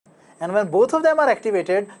And when both of them are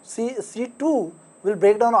activated, C2 will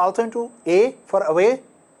break down also into A for away,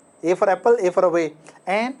 A for apple, A for away,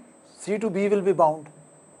 and C2B will be bound.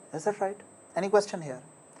 Is that right? Any question here?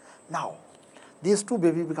 Now, these two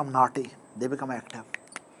babies become naughty, they become active.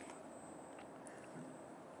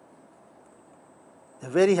 They're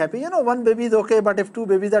very happy. You know, one baby is okay, but if two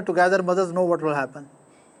babies are together, mothers know what will happen.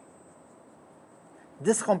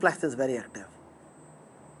 This complex is very active.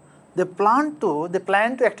 They plan to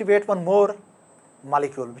activate one more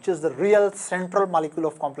molecule, which is the real central molecule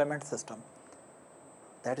of complement system.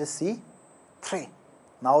 That is C3.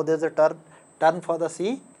 Now there is a turn for the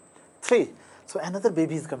C3. So another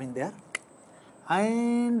baby is coming there,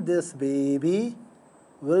 and this baby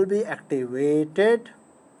will be activated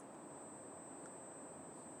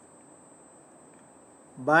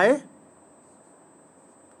by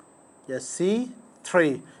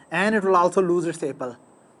C3, and it will also lose its apple.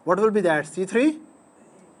 What will be that?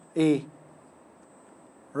 C3A,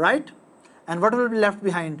 right? And what will be left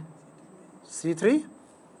behind? C3B.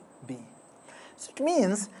 So it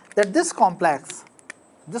means that this complex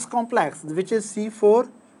which is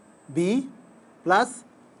C4B plus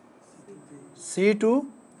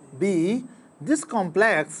C2B, this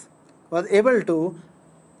complex was able to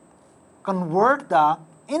convert the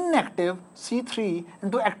inactive C3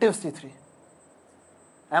 into active C3.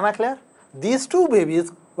 Am I clear? These two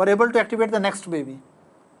babies were able to activate the next baby.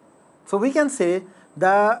 So we can say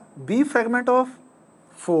the B fragment of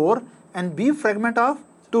 4 and B fragment of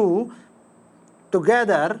 2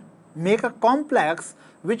 together make a complex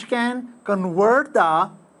which can convert the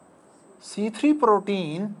C3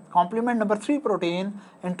 protein, complement number 3 protein,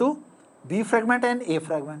 into B fragment and A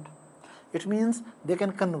fragment. It means they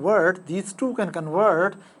can convert, these two can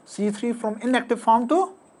convert C3 from inactive form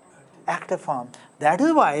to active form. That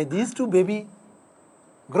is why these two baby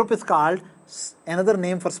group is called, another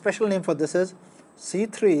name for, special name for this is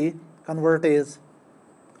C3 convertase.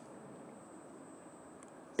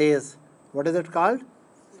 What is it called?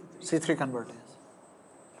 C3 convertase.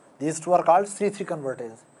 These two are called C3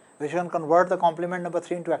 convertase, which can convert the complement number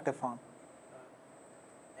 3 into active form.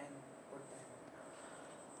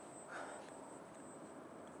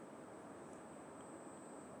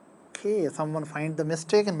 Okay, someone find the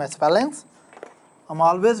mistake in my spellings. I'm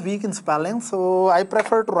always weak in spelling, so I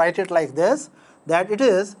prefer to write it like this, that it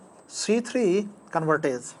is C3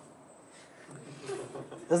 convertase.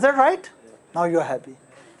 Is that right? Now you are happy.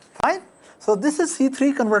 Fine. So this is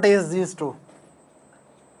C3 convertase, these two.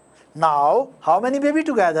 Now, how many baby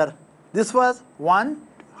together? This was 1.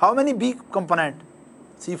 How many B component?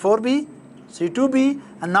 C4B, C2B,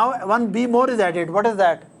 and now one B more is added. What is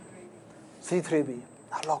that? C3B.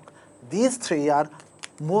 Now look, these three are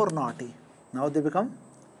more naughty. Now they become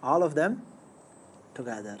all of them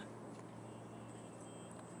together.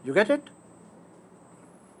 You get it?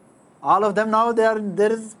 All of them now,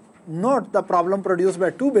 there is not the problem produced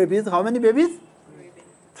by 2 babies. How many babies?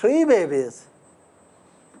 3 babies.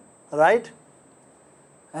 Right?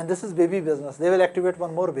 And this is baby business. They will activate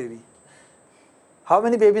one more baby. How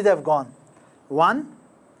many babies have gone? 1,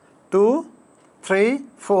 2, 3,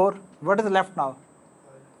 4. What is left now?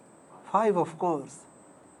 5, of course.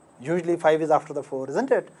 Usually 5 is after the 4,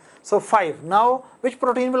 isn't it? So 5. Now, which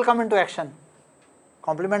protein will come into action?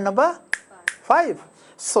 Complement number 5.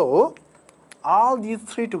 So, all these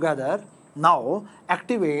 3 together now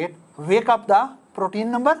activate, wake up the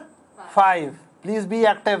protein number 5. Please be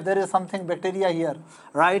active. There is something bacteria here,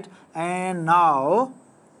 right? And now,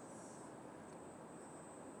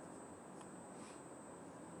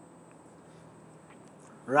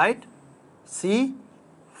 right?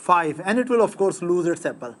 C5, and it will of course lose its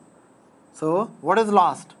apple. So what is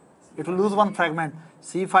lost? It will lose one fragment,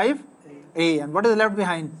 C5A, and what is left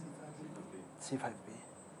behind? C5B.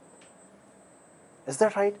 Is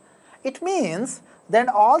that right? It means that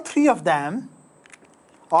all 3 of them,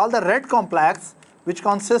 all the red complex, which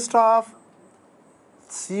consists of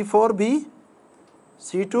C4B,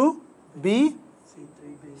 C2B,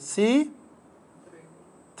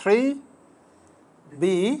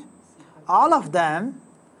 C3B, all of them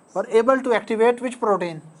were able to activate which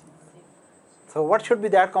protein? So what should be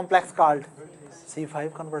that complex called?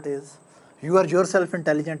 C5 convertase. You are yourself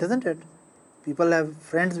intelligent, isn't it? People have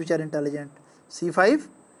friends which are intelligent. C5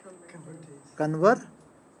 convertase.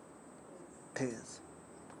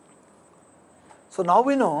 So now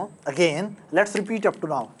we know, again, let's repeat up to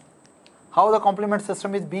now, how the complement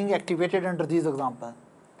system is being activated under these examples,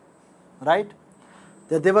 right?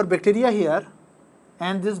 That there were bacteria here,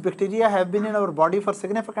 and these bacteria have been in our body for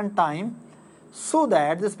significant time, so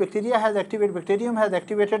that this bacterium has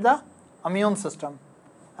activated the immune system.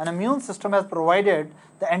 an immune system has provided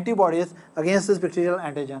the antibodies against this bacterial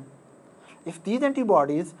antigen. If these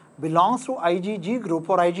antibodies belongs to IgG group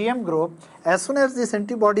or IgM group, as soon as this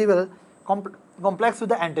antibody will complex with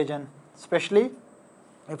the antigen, especially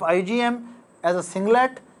if IgM as a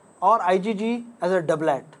singlet or IgG as a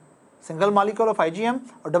doublet, single molecule of IgM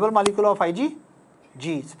or double molecule of IgG,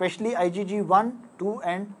 especially IgG 1, 2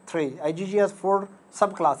 and 3. IgG has 4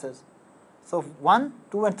 subclasses. So 1,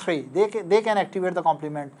 2 and 3, they can activate the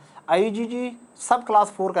complement. IgG subclass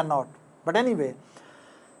 4 cannot. But anyway,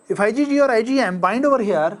 if IgG or IgM bind over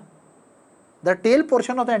here, the tail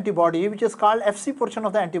portion of the antibody, which is called Fc portion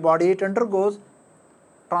of the antibody, it undergoes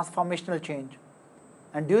transformational change.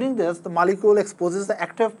 And during this, the molecule exposes the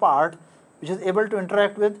active part, which is able to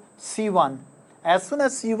interact with C1. As soon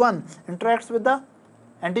as C1 interacts with the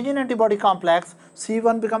antigen antibody complex,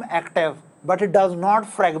 C1 becomes active, but it does not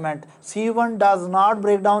fragment. C1 does not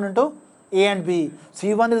break down into A and B.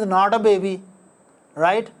 C1 is not a baby,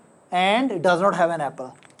 right? And it does not have an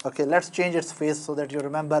apple. Okay, let's change its face so that you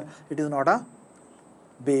remember it is not a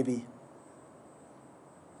baby.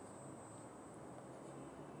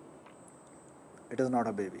 It is not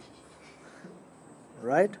a baby,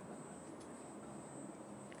 right?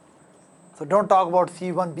 So don't talk about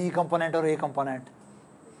C1, B component or A component.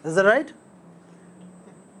 Is that right?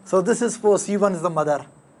 So this is for C1 is the mother.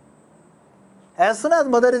 As soon as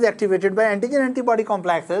mother is activated by antigen antibody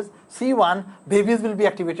complexes, C1, babies will be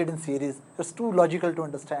activated in series. It's too logical to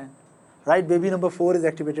understand, right? Baby number 4 is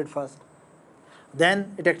activated first.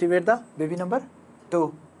 Then it activates the baby number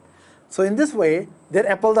 2. So in this way, their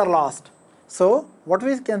apples are lost. So what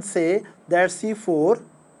we can say that C4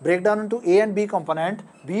 break down into A and B component,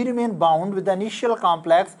 B remain bound with the initial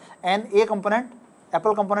complex and A component,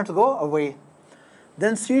 apple components go away.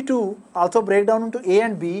 Then C2 also break down into A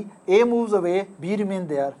and B, A moves away, B remain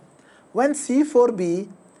there. When C4b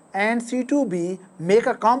and C2b make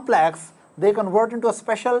a complex, they convert into a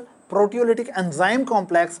special proteolytic enzyme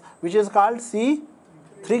complex which is called C3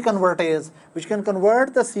 convertase, which can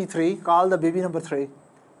convert the C3, called the baby number 3,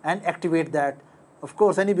 and activate that. Of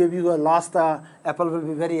course, any baby who has lost the apple will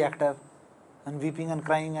be very active and weeping and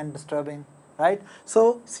crying and disturbing, right?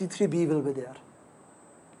 So C3b will be there,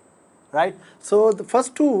 right? So the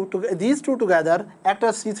first two, these two together act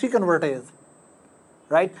as C3 convertase,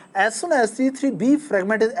 right? As soon as C3b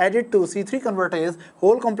fragment is added to C3 convertase,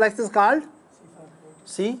 whole complex is called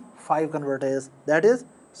C5 convertase. That is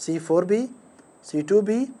C4b,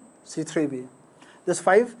 C2b, C3b. This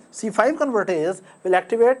C5 convertase will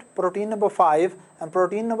activate protein number 5, and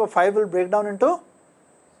protein number 5 will break down into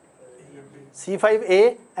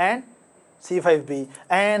C5a and C5b,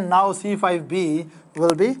 and now C5b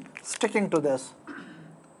will be sticking to this.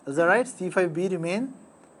 Is that right? C5b remain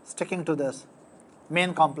sticking to this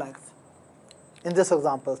main complex. In this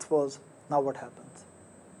example, suppose, now what happens?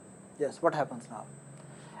 Yes, what happens now?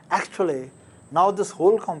 Actually, now this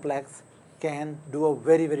whole complex can do a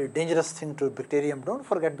very, very dangerous thing to bacterium. Don't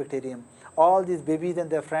forget bacterium. All these babies and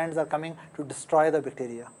their friends are coming to destroy the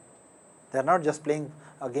bacteria. They are not just playing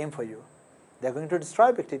a game for you. They are going to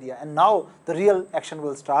destroy bacteria. And now the real action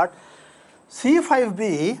will start.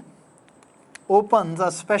 C5b opens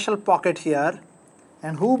a special pocket here.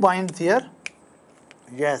 And who binds here?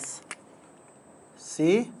 Yes,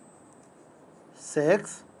 C6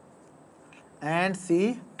 and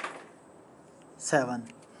C7.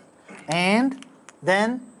 And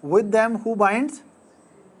then with them who binds?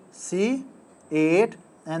 C8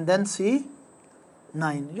 and then C9.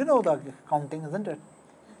 You know the counting, isn't it?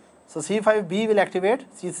 So C5b will activate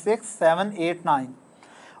C6, 7, 8, 9.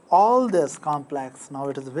 All this complex, now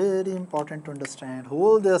it is very important to understand,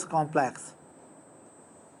 whole this complex,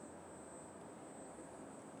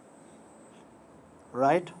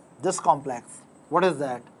 right? This complex, what is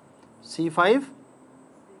that? C5,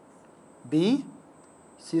 B,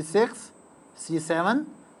 C6, C7.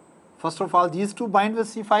 First of all, these two bind with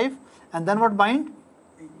C5, and then what bind?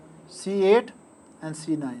 C8 and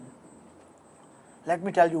C9. Let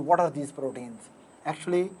me tell you what are these proteins.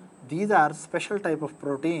 Actually, these are special type of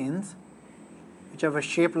proteins which have a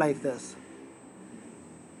shape like this.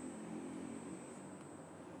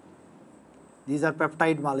 These are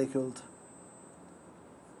peptide molecules.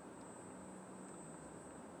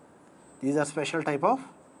 These are special type of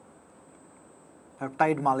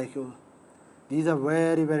peptide molecule. These are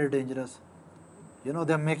very, very dangerous. You know,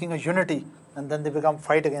 they are making a unity and then they become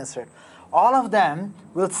fight against it. All of them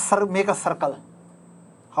will make a circle.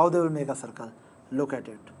 How they will make a circle? Look at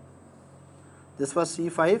it. This was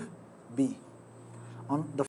C5b. On the